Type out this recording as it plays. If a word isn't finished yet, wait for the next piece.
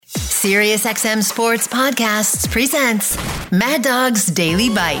SiriusXM Sports Podcasts presents Mad Dog's Daily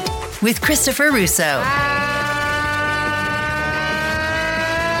Bite with Christopher Russo.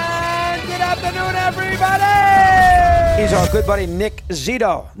 Good afternoon, everybody! He's our good buddy, Nick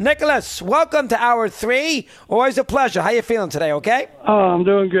Zito. Nicholas, welcome to Hour 3. Always a pleasure. How you feeling today, okay? Oh, I'm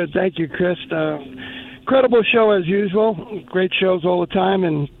doing good. Thank you, Chris. Incredible show as usual. Great shows all the time,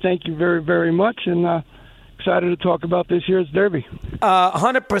 and thank you very, very much. And excited to talk about this year's Derby.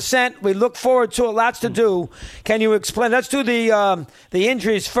 100%. We look forward to it. Lots to do. Can you explain? Let's do the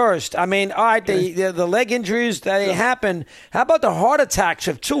injuries first. I mean, all right, the leg injuries that happen. How about the heart attacks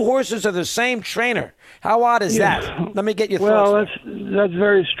of two horses of the same trainer? How odd is that? Let me get your thoughts. Well, that's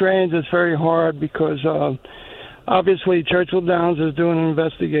very strange. It's very hard because obviously Churchill Downs is doing an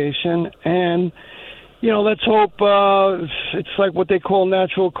investigation, and let's hope it's like what they call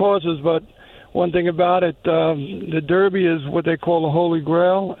natural causes, but one thing about it, the Derby is what they call the Holy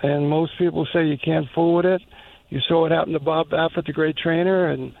Grail, and most people say you can't fool with it. You saw what happened to Bob Baffert, the great trainer,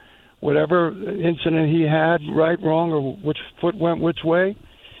 and whatever incident he had, right, wrong, or which foot went which way,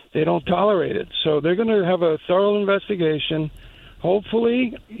 they don't tolerate it. So they're going to have a thorough investigation.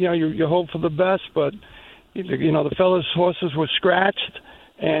 Hopefully, you hope for the best, but, the fellas' horses were scratched,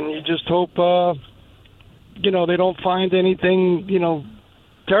 and you just hope, they don't find anything,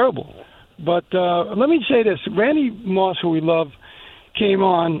 terrible. But let me say this. Randy Moss, who we love, came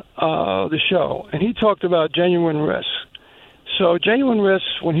on the show, and he talked about genuine risk. So genuine risk,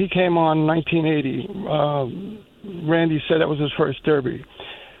 when he came on in 1980, Randy said that was his first Derby.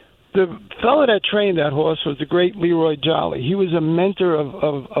 The fellow that trained that horse was the great Leroy Jolly. He was a mentor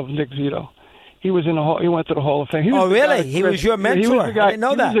of Nick Zito. He was he went to the Hall of Fame. Oh, really? He was your mentor? He was the guy, I didn't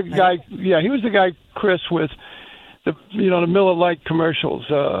know that. He was the guy, Chris, with the Miller Lite commercials.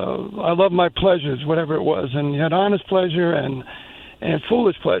 I love my pleasures, whatever it was, and he had honest pleasure and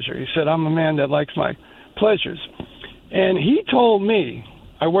foolish pleasure. He said, "I'm a man that likes my pleasures," and he told me,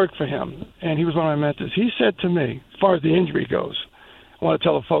 I worked for him, and he was one of my mentors. He said to me, as far as the injury goes, I want to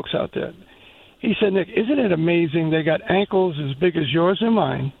tell the folks out there. He said, "Nick, isn't it amazing? They got ankles as big as yours and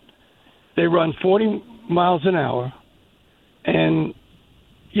mine. They run 40 miles an hour, and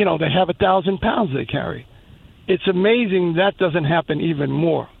they have 1,000 pounds they carry." It's amazing that doesn't happen even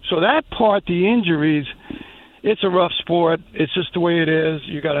more. So that part, the injuries, it's a rough sport. It's just the way it is.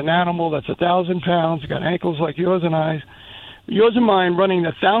 You got an animal that's 1,000 pounds. You got ankles like yours and mine, running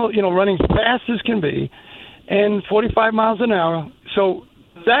running fast as can be, and 45 miles an hour. So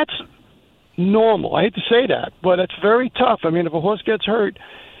that's normal. I hate to say that, but it's very tough. I mean, if a horse gets hurt,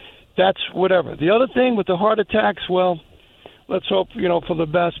 that's whatever. The other thing with the heart attacks, well, let's hope, for the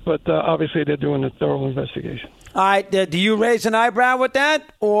best, but obviously they're doing a thorough investigation. All right. Do you raise an eyebrow with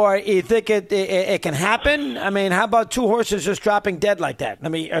that, or you think it can happen? I mean, how about two horses just dropping dead like that? I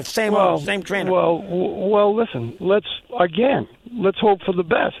mean, same trainer. Well, listen, let's hope for the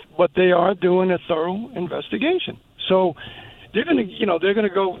best, but they are doing a thorough investigation. So they're going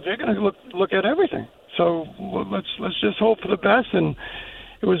to look at everything. So let's just hope for the best, and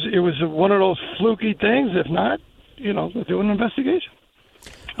it was one of those fluky things. If not, they're doing an investigation.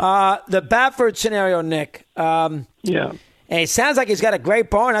 The Baffert scenario, Nick. Yeah. And it sounds like he's got a great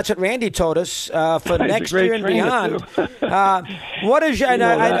barn. That's what Randy told us for next year and beyond. What is your?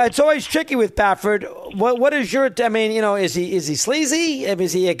 It's always tricky with Baffert. What is your? I mean, is he sleazy?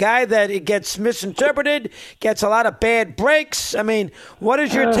 Is he a guy that gets misinterpreted? Gets a lot of bad breaks? I mean, what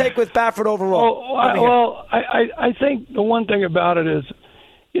is your take with Baffert overall? I think the one thing about it is,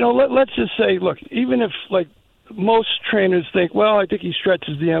 let's just say, look, even if most trainers think, well, I think he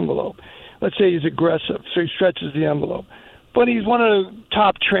stretches the envelope. Let's say he's aggressive, so he stretches the envelope. But he's one of the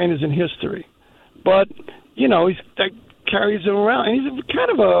top trainers in history. But, that carries him around. And he's kind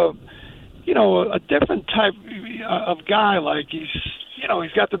of a different type of guy. Like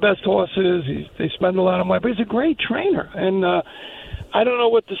he's got the best horses. They spend a lot of money. But he's a great trainer. And I don't know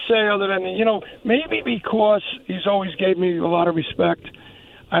what to say other than, maybe because he's always gave me a lot of respect.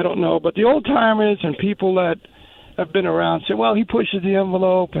 I don't know. But the old-timers and people that have been around say, well, he pushes the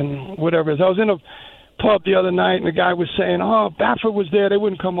envelope and whatever. I was in a pub the other night, and the guy was saying, oh, Baffert was there. They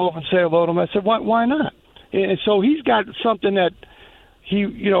wouldn't come over and say hello to him. I said, why not? And so he's got something that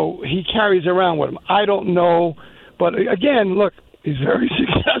he carries around with him. I don't know. But, again, look, he's very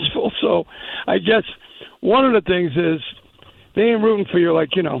successful. So I guess one of the things is they ain't rooting for you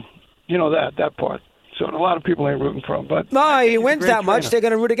like, that part. So a lot of people ain't rooting for him. But no, he wins that much, they're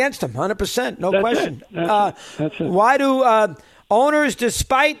going to root against him, 100%, no question. That's it. Why do owners,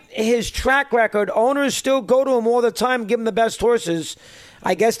 despite his track record, owners still go to him all the time, give him the best horses?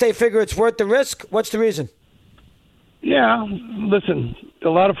 I guess they figure it's worth the risk. What's the reason? Yeah, listen, a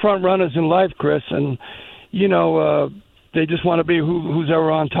lot of front runners in life, Chris, and they just want to be who's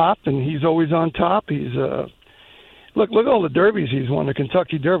ever on top, and he's always on top. He's look at all the derbies he's won, the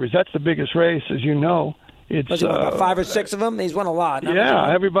Kentucky Derbies. That's the biggest race, as you know. It's about 5 or 6 of them. He's won a lot.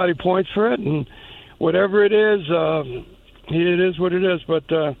 Yeah, everybody points for it, and whatever it is what it is. But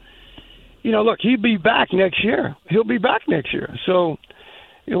look, he'll be back next year. So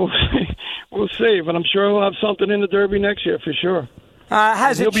we'll see. But I'm sure he'll have something in the Derby next year for sure.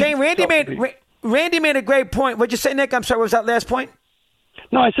 Has it changed? Randy made a great point. What'd you say, Nick? I'm sorry. What was that last point?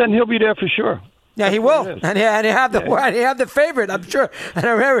 No, I said he'll be there for sure. Yeah, he will, and he have the favorite. I'm sure. And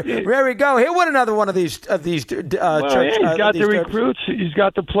there we go. He'll win another one of these. He's got the recruits. He's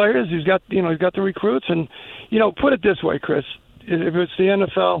got the players. He's got the recruits. And put it this way, Chris: if it's the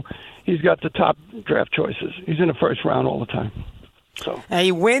NFL, he's got the top draft choices. He's in the first round all the time. So. And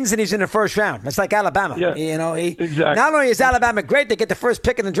he wins, and he's in the first round. It's like Alabama. Yeah, exactly. Not only is Alabama great, they get the first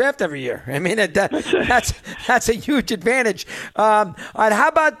pick in the draft every year. I mean, that's a huge advantage. All right, how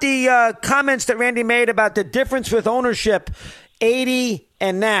about the comments that Randy made about the difference with ownership, 80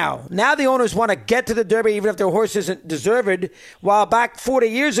 and now? Now the owners want to get to the Derby even if their horse isn't deserved. While back 40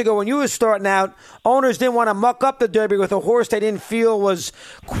 years ago when you were starting out, owners didn't want to muck up the Derby with a horse they didn't feel was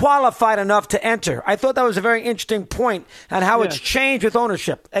qualified enough to enter. I thought that was a very interesting point on how it's changed with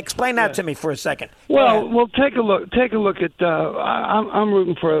ownership. Explain that to me for a second. Well, take a look. Take a look at. I'm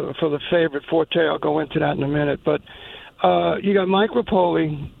rooting for the favorite Forte. I'll go into that in a minute. But you got Mike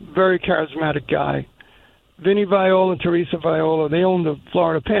Rapoli, very charismatic guy. Vinny Viola and Teresa Viola, they own the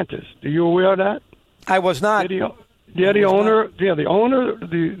Florida Panthers. Are you aware of that? I was not. The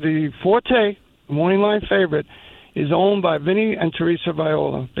Forte, morning line favorite, is owned by Vinny and Teresa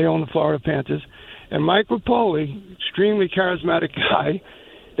Viola. They own the Florida Panthers. And Mike Rapoli, extremely charismatic guy,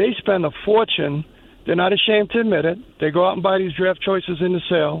 they spend a fortune. They're not ashamed to admit it. They go out and buy these draft choices in the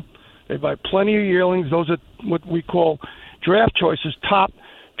sale. They buy plenty of yearlings. Those are what we call draft choices, top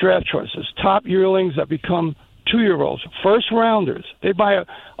draft choices, top yearlings that become 2-year-olds, first rounders. They buy a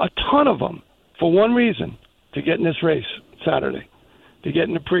ton of them for one reason: to get in this race Saturday, to get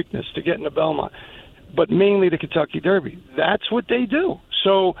in the Preakness, to get in the Belmont, but mainly the Kentucky Derby. That's what they do.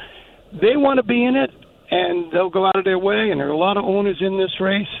 So they want to be in it, and they'll go out of their way. And there are a lot of owners in this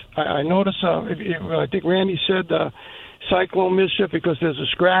race. I notice. I think Randy said Cyclone Mischief because there's a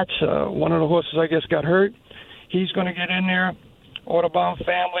scratch. One of the horses, I guess, got hurt. He's going to get in there. Audubon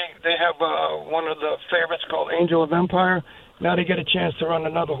family, they have one of the favorites called Angel of Empire. Now they get a chance to run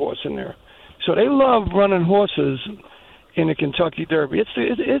another horse in there. So they love running horses in the Kentucky Derby.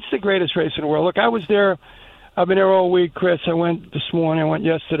 It's the greatest race in the world. Look, I was there. I've been there all week, Chris. I went this morning. I went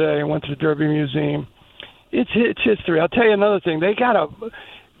yesterday. I went to the Derby Museum. It's history. I'll tell you another thing. They got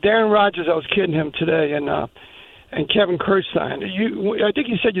Darren Rogers. I was kidding him today, and Kevin Kirstein. I think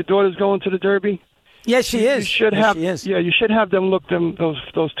you said your daughter's going to the Derby. Yes, she is. She is. Yeah, you should have them look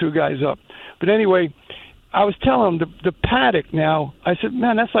those two guys up. But anyway, I was telling them the paddock now. I said,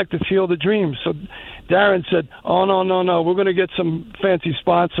 man, that's like the Field of Dreams. So Darren said, oh, no. We're going to get some fancy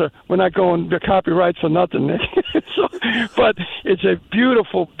sponsor. We're not going the copyrights for nothing, Nick. But it's a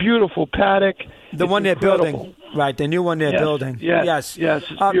beautiful, beautiful paddock. The one they're building. Right, the new one they're building. Yes, it's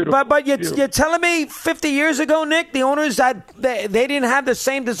beautiful. But you're telling me 50 years ago, Nick, the owners they didn't have the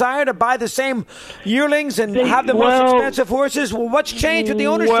same desire to buy the same yearlings and have the most expensive horses. Well, what's changed with the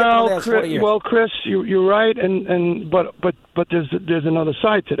ownership in the last 40 years? Well, Chris, you're right, but there's another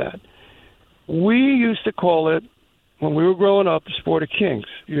side to that. We used to call it, when we were growing up, the Sport of Kings.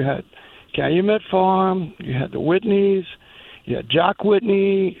 You had Calumet Farm, you had the Whitneys, you had Jock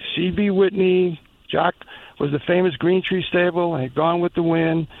Whitney, C.B. Whitney. Jock was the famous Green Tree Stable and had Gone with the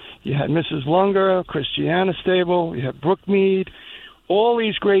Wind. You had Mrs. Lunger, Christiana Stable. You had Brookmead. All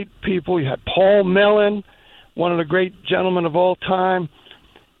these great people. You had Paul Mellon, one of the great gentlemen of all time.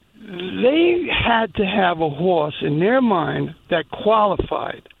 They had to have a horse in their mind that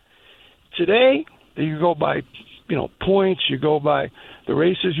qualified. Today, you go by, points. You go by the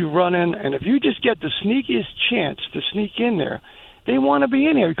races you run in, and if you just get the sneakiest chance to sneak in there, they want to be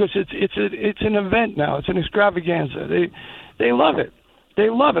in here because it's an event now. It's an extravaganza. They love it. They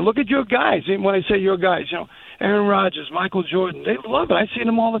love it. Look at your guys. When I say your guys, Aaron Rodgers, Michael Jordan, they love it. I see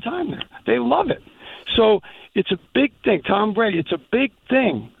them all the time there. They love it. So it's a big thing. Tom Brady, it's a big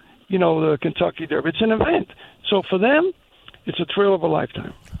thing. The Kentucky Derby. It's an event. So for them, it's a thrill of a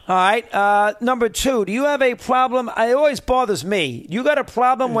lifetime. All right. Number 2, do you have a problem? It always bothers me. You got a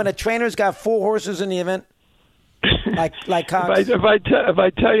problem when a trainer's got 4 horses in the event? Like Cox? If I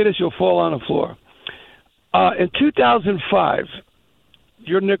tell you this, you'll fall on the floor. In 2005,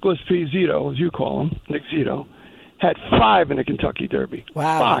 your Nicholas P. Zito, as you call him, Nick Zito, had 5 in the Kentucky Derby.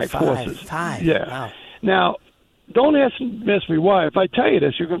 Wow, 5 horses. 5. Yeah. Wow. Now, don't ask me why. If I tell you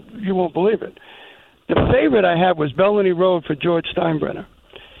this, you won't believe it. The favorite I had was Bellany Road for George Steinbrenner.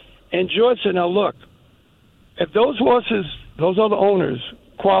 And George said, now look, if those horses, those other owners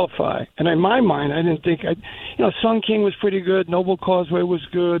qualify, and in my mind, I didn't think, Sun King was pretty good, Noble Causeway was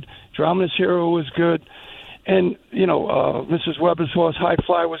good, Dramatis Hero was good, and, Mrs. Weber's horse, High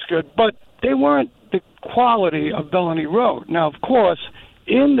Fly, was good, but they weren't the quality of Bellany Road. Now, of course,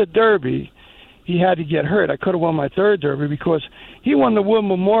 in the Derby, he had to get hurt. I could have won my 3rd Derby because he won the Wood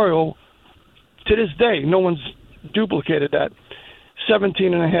Memorial. To this day, no one's duplicated that,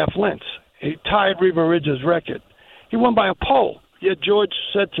 17.5 lengths. He tied Reba Ridge's record. He won by a pole. Yet George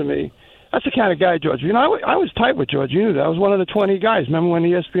said to me, that's the kind of guy, George. I was tight with George. You knew that. I was one of the 20 guys. Remember when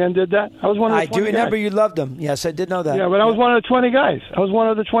ESPN did that? I was one of the 20 guys. I do remember you loved him. Yes, I did know that. Yeah, but I was one of the 20 guys. I was one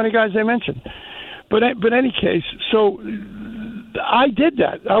of the 20 guys they mentioned. But any case, so I did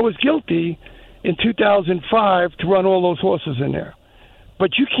that. I was guilty in 2005 to run all those horses in there.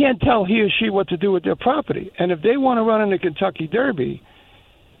 But you can't tell he or she what to do with their property. And if they want to run in the Kentucky Derby,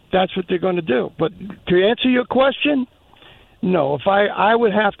 that's what they're going to do. But to answer your question, no. If I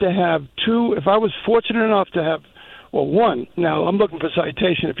would have to have 2, if I was fortunate enough to have, 1. Now, I'm looking for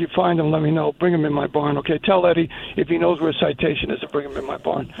Citation. If you find him, let me know. Bring him in my barn, okay? Tell Eddie if he knows where Citation is to bring him in my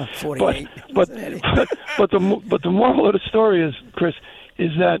barn. 48. But the moral of the story is, Chris,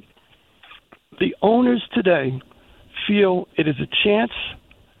 is that the owners today feel it is a chance.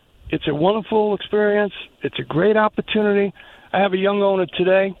 It's a wonderful experience. It's a great opportunity. I have a young owner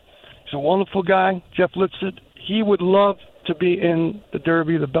today. He's a wonderful guy, Jeff Litzit. He would love to be in the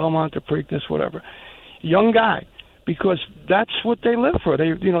Derby, the Belmont, the Preakness, whatever. Young guy, because that's what they live for.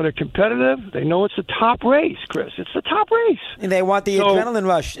 They're competitive. They know it's the top race, Chris. It's the top race. And they want the adrenaline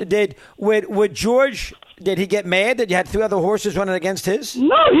rush. Would George, did he get mad that you had 3 other horses running against his?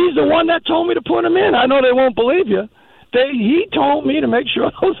 No, he's the one that told me to put him in. I know they won't believe you. He told me to make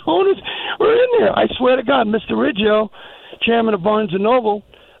sure those owners were in there. I swear to God, Mr. Riggio, chairman of Barnes & Noble,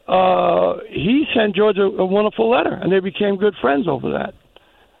 he sent George a wonderful letter, and they became good friends over that.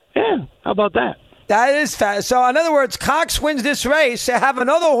 Yeah, how about that? That is fast. So, in other words, Cox wins this race to have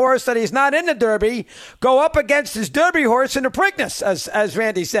another horse that he's not in the Derby go up against his Derby horse in the Preakness, as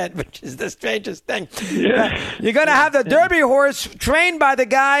Randy said, which is the strangest thing. Yeah. You're going to have the Derby horse trained by the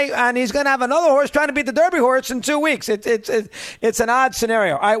guy, and he's going to have another horse trying to beat the Derby horse in 2 weeks. It's an odd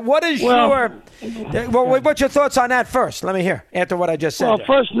scenario. All right, what's your thoughts on that first? Let me hear after what I just said. Well,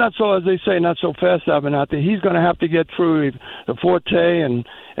 first, not so, as they say, not so fast, Abernathy. He's going to have to get through the Forte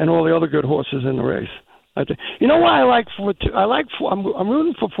and all the other good horses in the race. I think. You know why I like Forte? I'm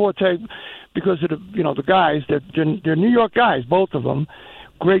rooting for Forte because of the guys. They're New York guys, both of them,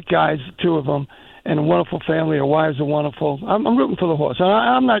 great guys, 2 of them, and a wonderful family. Their wives are wonderful. I'm rooting for the horse. And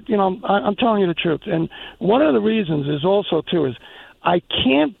I'm not, I'm telling you the truth. And one of the reasons is also too is I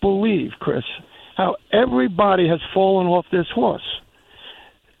can't believe, Chris, how everybody has fallen off this horse.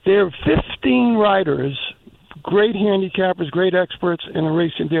 There are 15 riders. Great handicappers, great experts in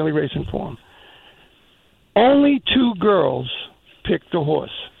the daily racing form. Only 2 girls picked the horse.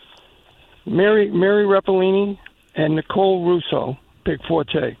 Mary Repolini and Nicole Russo picked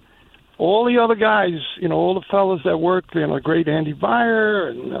Forte. All the other guys, all the fellas that work, great Andy Beyer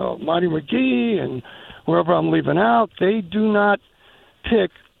and Marty McGee and whoever I'm leaving out, they do not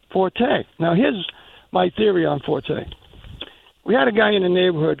pick Forte. Now, here's my theory on Forte. We had a guy in the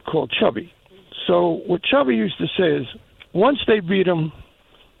neighborhood called Chubby. So what Chubby used to say is, once they beat him,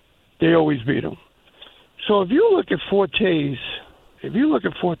 they always beat him. So if you look at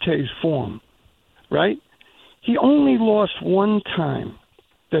Forte's form, right? He only lost 1 time.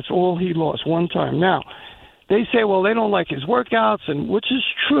 That's all he lost, 1 time. Now, they say, well, they don't like his workouts, and which is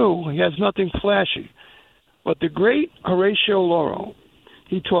true. He has nothing flashy. But the great Horatio Lauro,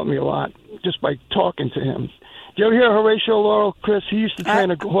 he taught me a lot just by talking to him. Did you ever hear Horatio Lauro, Chris? He used to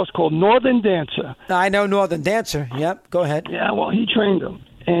train a horse called Northern Dancer. I know Northern Dancer. Yep, go ahead. Yeah, well, he trained him.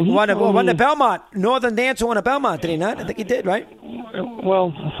 And he won the Belmont. Northern Dancer won a Belmont, did he not? I think he did, right?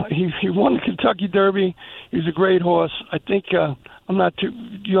 Well, he won the Kentucky Derby. He was a great horse. I think I'm not too.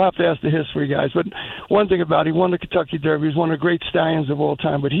 You'll have to ask the history guys. But one thing about it, he won the Kentucky Derby. He's one of the great stallions of all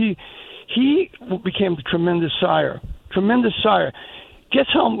time. But he became a tremendous sire. Tremendous sire. Guess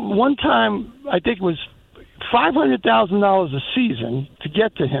how? One time, I think it was $500,000 a season to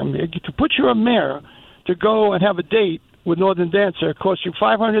get to him. To put your mare to go and have a date with Northern Dancer, it cost you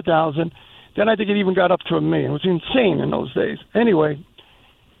 $500,000. Then I think it even got up to $1 million. It was insane in those days. Anyway,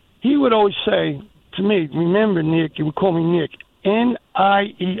 he would always say to me, remember, Nick, he would call me Nick,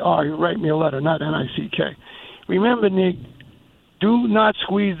 N-I-E-R. He would write me a letter, not N-I-C-K. remember, Nick, do not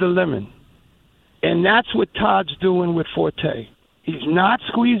squeeze the lemon. And that's what Todd's doing with Forte. He's not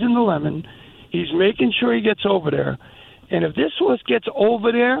squeezing the lemon. He's making sure he gets over there. And if this horse gets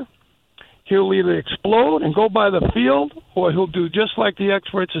over there, he'll either explode and go by the field, or he'll do just like the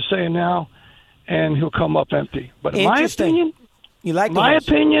experts are saying now, and he'll come up empty. But in my opinion,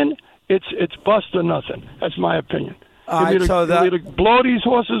 it's bust or nothing. That's my opinion. All right, he'll either blow these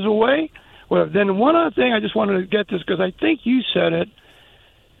horses away. Well, then one other thing, I just wanted to get this because I think you said it.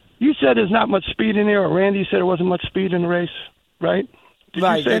 You said there's not much speed in there, or Randy said there wasn't much speed in the race, right? Did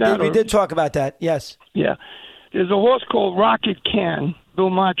you say that? We did talk about that, yes. Yeah. There's a horse called Rocket Can. Bill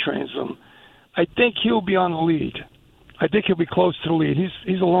Maher trains him. I think he'll be on the lead. I think he'll be close to the lead.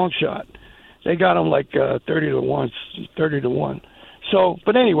 He's a long shot. They got him like 30-1. So,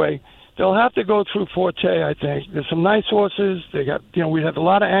 but anyway, they'll have to go through Forte, I think. There's some nice horses. They got, we had a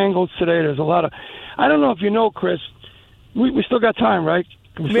lot of angles today. There's a lot of, I don't know if you know, Chris, we still got time, right?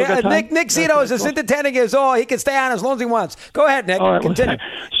 Nick Zito is 10 years old. He can stay on as long as he wants. Go ahead, Nick. All right, continue.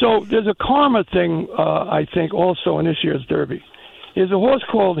 So there's a karma thing, I think, also in this year's Derby. There's a horse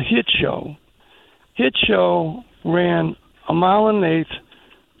called Hit Show. Hit Show ran 1.8 miles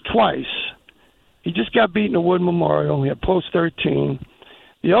twice. He just got beaten at Wood Memorial. He had post 13.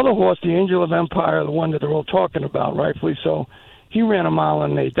 The other horse, the Angel of Empire, the one that they're all talking about, rightfully so, he ran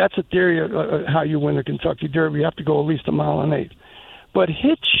 1.8 miles. That's a theory of how you win the Kentucky Derby. You have to go at least 1.8 miles. But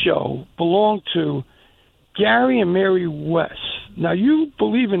Hit Show belonged to Gary and Mary West. Now, you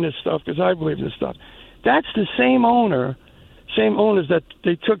believe in this stuff because I believe in this stuff. That's the same owners that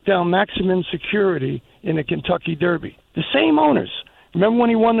they took down Maximum Security in the Kentucky Derby. The same owners. Remember when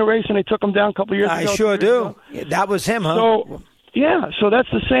he won the race and they took him down a couple of years ago? I sure do. Yeah, that was him, huh? So, yeah, so that's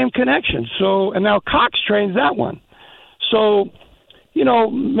the same connection. So, and now Cox trains that one. So,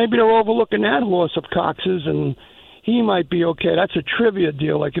 maybe they're overlooking that horse of Cox's, and he might be okay. That's a trivia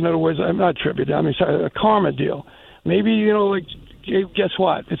deal. Like, in other words, not trivia deal. A karma deal. Maybe, guess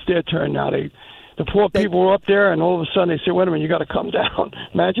what? It's their turn now. The poor people were up there, and all of a sudden they say, "Wait a minute, you got to come down."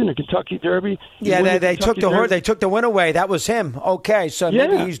 Imagine the Kentucky Derby. Yeah, they took the horse. They took the win away. That was him. Okay, so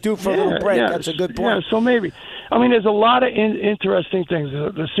maybe he's due for a little break. That's a good point. Yeah, so maybe. I mean, there's a lot of interesting things.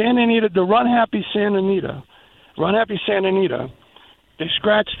 The Santa Anita, the Run Happy Santa Anita, they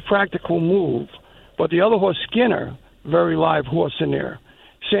scratched Practical Move, but the other horse, Skinner, very live horse in there.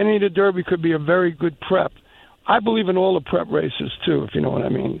 Santa Anita Derby could be a very good prep. I believe in all the prep races too, if you know what I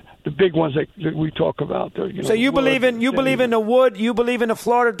mean. The big ones that we talk about. So you believe in the Wood, you believe in the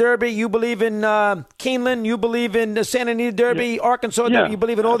Florida Derby, you believe in Keeneland, you believe in the Santa Anita Derby, Arkansas Derby. You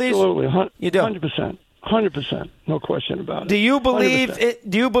believe in all these? Absolutely, you do. 100%, no question about it. Do you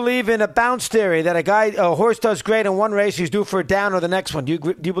believe in a bounce theory that a horse does great in one race, he's due for a down or the next one? Do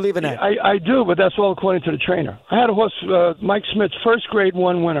you believe in that? I do, but that's all according to the trainer. I had a horse, Mike Smith's first Grade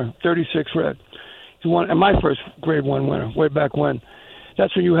 1 winner, 36 Red. He won, and my first Grade 1 winner, way back when.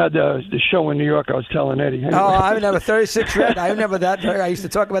 That's when you had the show in New York. I was telling Eddie. Anyway. Oh, I remember 36 Red. I remember that. I used to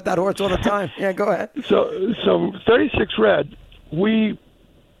talk about that horse all the time. Yeah, go ahead. So 36 Red, he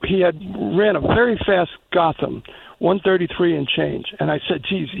had ran a very fast Gotham, 133 and change. And I said,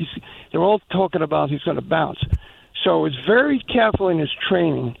 geez, they're all talking about he's going to bounce. So I was very careful in his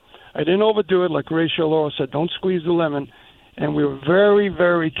training. I didn't overdo it, like Horatio Laura said, don't squeeze the lemon. And we were very,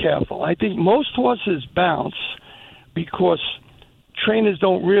 very careful. I think most horses bounce because trainers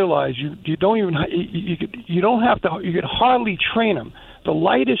don't realize you could hardly train them. The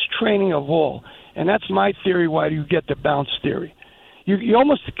lightest training of all, and that's my theory why you get the bounce theory. You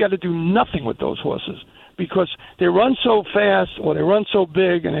almost got to do nothing with those horses because they run so fast or they run so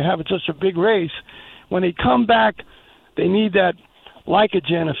big and they have such a big race. When they come back, they need that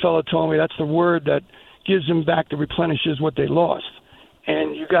glycogen. A fellow told me that's the word that gives them back to replenishes what they lost.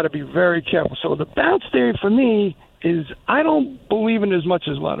 And you got to be very careful. So the bounce theory for me is I don't believe in it as much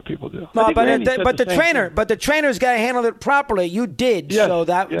as a lot of people do. No, but the trainer's got to handle it properly. You did. Yes, so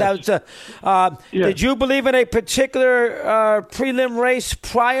that was Did you believe in a particular prelim race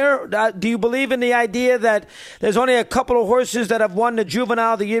prior? Do you believe in the idea that there's only a couple of horses that have won the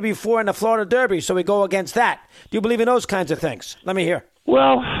juvenile the year before in the Florida Derby, so we go against that? Do you believe in those kinds of things? Let me hear.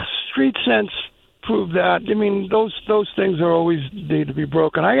 Well, street sense prove that. I mean, those things are always need to be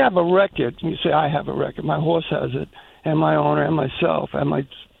broken. I have a record. You say I have a record. My horse has it, and my owner, and myself, and the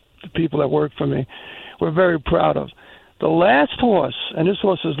people that work for me. We're very proud of. The last horse, and this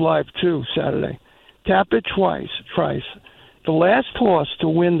horse is live too, Saturday, Tap It Twice. The last horse to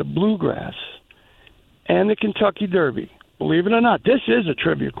win the Bluegrass and the Kentucky Derby, believe it or not, this is a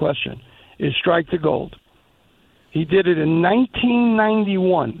trivia question, is Strike the Gold. He did it in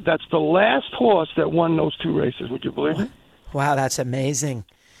 1991. That's the last horse that won those 2 races. Would you believe it? Wow, that's amazing.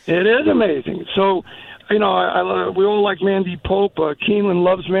 It is amazing. So, you know, we all like Mandy Pope. Keeneland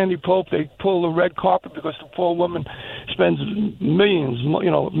loves Mandy Pope. They pull the red carpet because the poor woman spends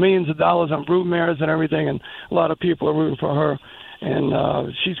millions of dollars on broodmares and everything, and a lot of people are rooting for her.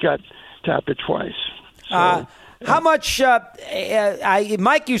 And she's got tapped it twice. So, how much?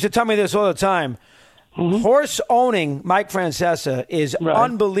 Mike used to tell me this all the time. Mm-hmm. Horse owning, Mike Francesa, is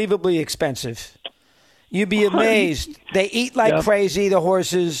unbelievably expensive. You'd be amazed. They eat like crazy, the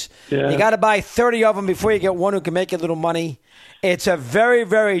horses. Yeah. You got to buy 30 of them before you get one who can make you a little money. It's a very,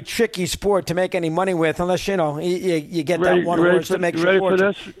 very tricky sport to make any money with, unless, you get that one horse that makes you fortune.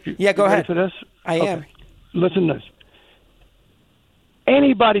 Ready for this? Yeah, go ahead. Ready for this? I am. Listen to this.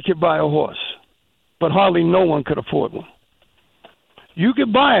 Anybody could buy a horse, but hardly no one could afford one. You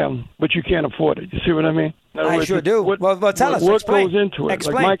could buy them, but you can't afford it. You see what I mean? I sure do. Well, tell us. What goes into it?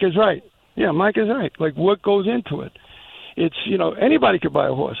 Explain. Like Mike is right. Yeah, Mike is right. Like, what goes into it? It's, anybody could buy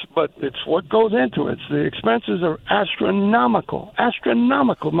a horse, but it's what goes into it. The expenses are astronomical.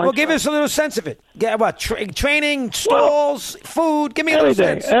 Astronomical. Well, give us a little sense of it. Training, stalls, food? Give me a little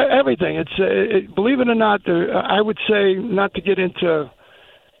sense. Everything. It's believe it or not, I would say, not to get into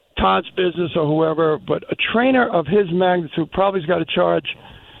Todd's business or whoever, but a trainer of his magnitude probably has got to charge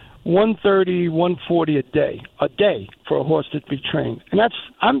 $130, $140 a day for a horse to be trained, and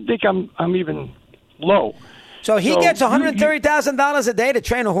I'm even low. So he gets $130,000 a day to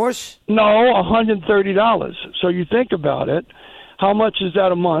train a horse? No, $130. So you think about it, how much is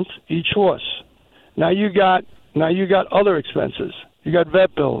that a month each horse? Now you got other expenses. You got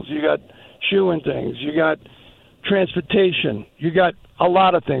vet bills. You got shoeing things. You got transportation. You got a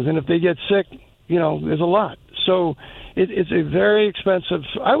lot of things, and if they get sick, there's a lot. So it's a very expensive.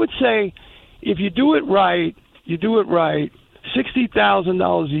 I would say, if you do it right,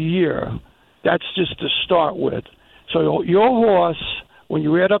 $60,000 a year. That's just to start with. So your horse, when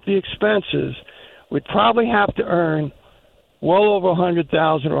you add up the expenses, would probably have to earn well over $100,000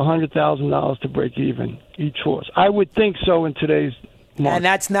 or $100,000 to break even each horse. I would think so in today's market. And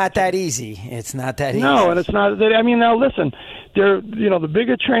that's not that easy. It's not that easy. No, and it's not. I mean, now listen, they're the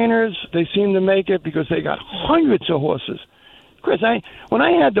bigger trainers. They seem to make it because they got hundreds of horses. Chris, when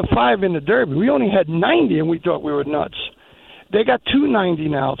I had the 5 in the Derby, we only had 90, and we thought we were nuts. They got 290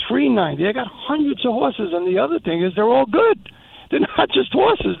 now, 390. They got hundreds of horses, and the other thing is they're all good. They're not just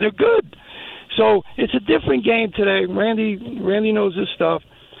horses; they're good. So it's a different game today. Randy knows this stuff.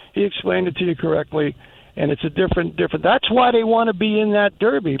 He explained it to you correctly, and it's a different. That's why they want to be in that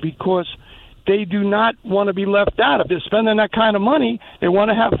Derby, because they do not want to be left out. If they're spending that kind of money, they want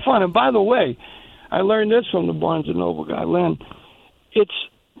to have fun. And by the way, I learned this from the Barnes & Noble guy, Len. It's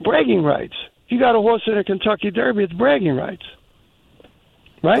bragging rights. You got a horse in a Kentucky Derby, it's bragging rights.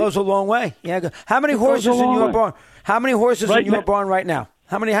 Right? Goes a long way. Yeah. How many horses in your barn? How many horses in your barn right now?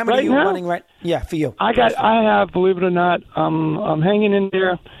 How many are you running right? Yeah, for you. I have, believe it or not, I'm hanging in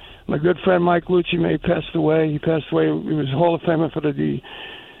there. My good friend Mike Lucci passed away. He passed away. He was a Hall of Famer for the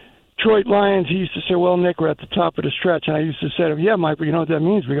Detroit Lions. He used to say, "Well, Nick, we're at the top of the stretch." And I used to say to him, "Yeah, Mike, but you know what that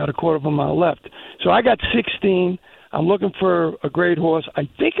means? We got a quarter of a mile left." So I got 16. I'm looking for a great horse. I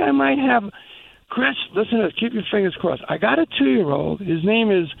think I might have. Chris, listen to this. Keep your fingers crossed. I got a 2-year-old. His name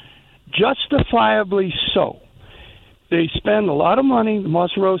is Justifiably So. They spend a lot of money. The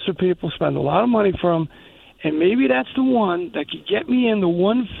Monterosa people spend a lot of money for him, and maybe that's the one that could get me in the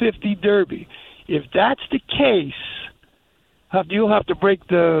 150 Derby. If that's the case, you'll have to break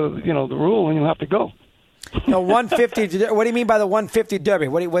the rule, and you'll have to go. The 150. What do you mean by the 150 Derby?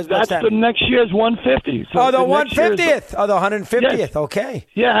 What's that's that? The next year's 150. So the 150th. The 150th. Yes. Okay.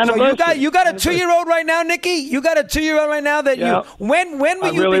 Yeah. So you got a 2-year-old right now, Nicky. You got a 2-year-old right now that you. When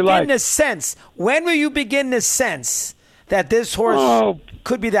will you begin to sense? When will you begin to sense that this horse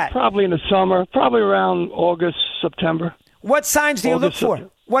could be that? Probably in the summer. Probably around August, September. What signs do you look for?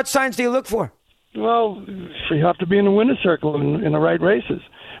 What signs do you look for? Well, you have to be in the winner's circle in the right races.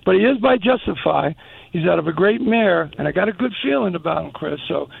 But he is by Justify. He's out of a great mare, and I got a good feeling about him, Chris.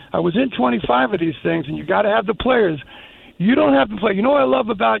 So I was in 25 of these things, and you got to have the players. You don't have to play. You know what I love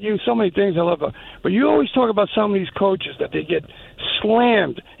about you? So many things I love about. But you always talk about some of these coaches that they get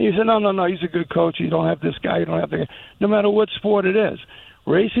slammed. And you say, no, he's a good coach. You don't have this guy. You don't have that guy. No matter what sport it is.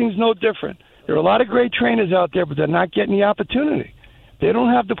 Racing's no different. There are a lot of great trainers out there, but they're not getting the opportunity. They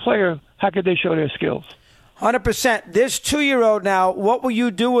don't have the player. How could they show their skills? 100%. This 2-year-old now, what will you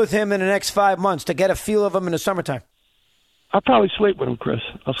do with him in the next 5 months to get a feel of him in the summertime? I'll probably sleep with him, Chris.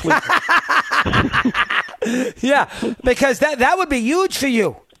 I'll sleep with him. Yeah, because that would be huge for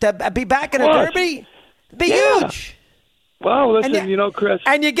you to be back in a Derby. It'd be huge. Well, listen, Chris.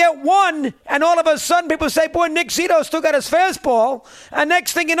 And you get one, and all of a sudden people say, boy, Nick Zito still got his fastball. And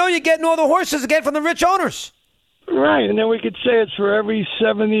next thing you know, you're getting all the horses again from the rich owners. Right, and then we could say it's for every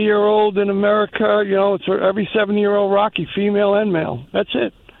 70-year-old in America. It's for every 70-year-old Rocky, female and male. That's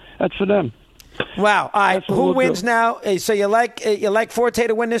it. That's for them. Wow. All right. Who wins now? So you like Forte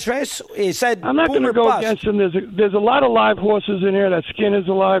to win this race? He said I'm not going to go against him. There's a lot of live horses in here. That Skin is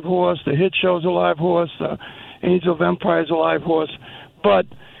a live horse. The Hit Show's a live horse. Angel of Empire is a live horse.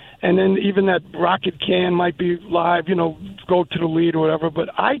 And then even that Rocket Can might be live, go to the lead or whatever. But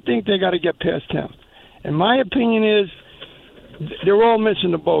I think they got to get past him. And my opinion is they're all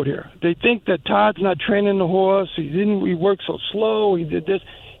missing the boat here. They think that Todd's not training the horse. He worked so slow. He did this.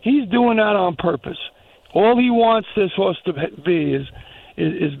 He's doing that on purpose. All he wants this horse to be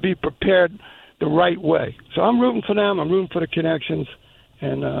is be prepared the right way. So I'm rooting for them. I'm rooting for the connections.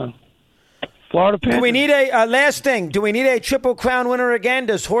 And Florida Panthers. Do we need last thing? Do we need a Triple Crown winner again?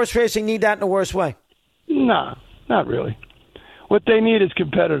 Does horse racing need that in the worst way? Nah, not really. What they need is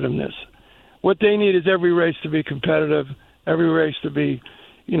competitiveness. What they need is every race to be competitive, every race to be,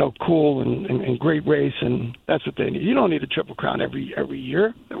 cool and great race, and that's what they need. You don't need a Triple Crown every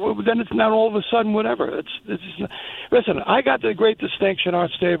year. Well, then it's not all of a sudden whatever. It's just not. Listen, I got the great distinction, our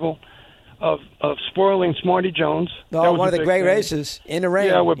stable, of spoiling Smarty Jones. Oh, one of the great races in the rain.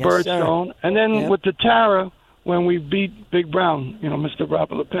 Yeah, with Birdstone. And then with the Tara, when we beat Big Brown, Mr.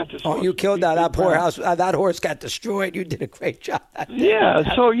 Robert LaPentis. Oh, you killed that. That poor house. That horse got destroyed. You did a great job. Yeah,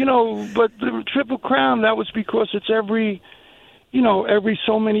 so, but the Triple Crown, that was because it's every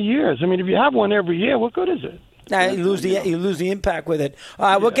so many years. I mean, if you have one every year, what good is it? You lose the impact with it.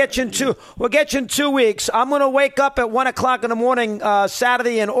 We'll get you in 2 weeks. I'm going to wake up at 1:00 in the morning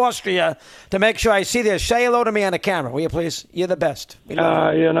Saturday in Austria to make sure I see this. Say hello to me on the camera, will you please? You're the best. You're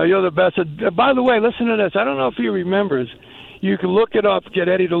the best. By the way, listen to this. I don't know if he remembers. You can look it up. Get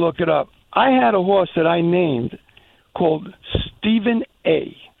Eddie to look it up. I had a horse that I named called Stephen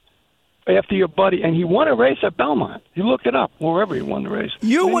A. After your buddy, and he won a race at Belmont. You look it up, wherever he won the race.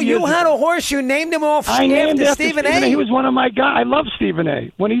 You had a horse, you named him off after Stephen A? He was one of my guys. I love Stephen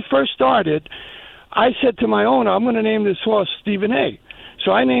A. When he first started, I said to my owner, I'm going to name this horse Stephen A.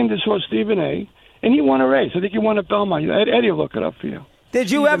 So I named this horse Stephen A., and he won a race. I think he won at Belmont. Eddie will look it up for you.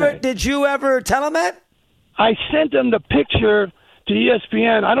 Did you ever tell him that? I sent him the picture to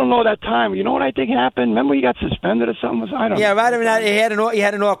ESPN. I don't know that time. You know what I think happened? Remember he got suspended or something? I don't know. Yeah, right. I mean, he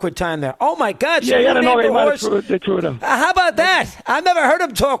had an awkward time there. Oh, my God. Yeah, he had an awkward. They threw it him. How about that? I've never heard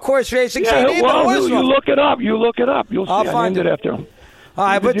him talk horse racing. Yeah, you look it up. You'll see. I'll find it after him. All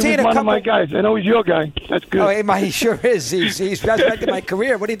right, but he was one of my guys. I know he's your guy. That's good. Oh, he sure is. He's resurrected my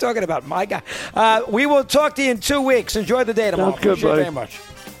career. What are you talking about? My guy. We will talk to you in 2 weeks. Enjoy the day tomorrow. Sounds good, buddy. Very much.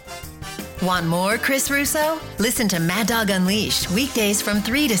 Want more Chris Russo? Listen to Mad Dog Unleashed weekdays from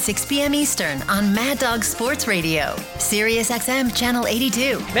 3 to 6 p.m. Eastern on Mad Dog Sports Radio, Sirius XM Channel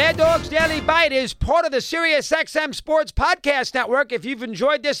 82. Mad Dog's Daily Bite is part of the Sirius XM Sports Podcast Network. If you've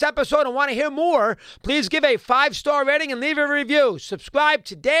enjoyed this episode and want to hear more, please give a 5-star rating and leave a review. Subscribe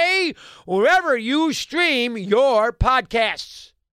today wherever you stream your podcasts.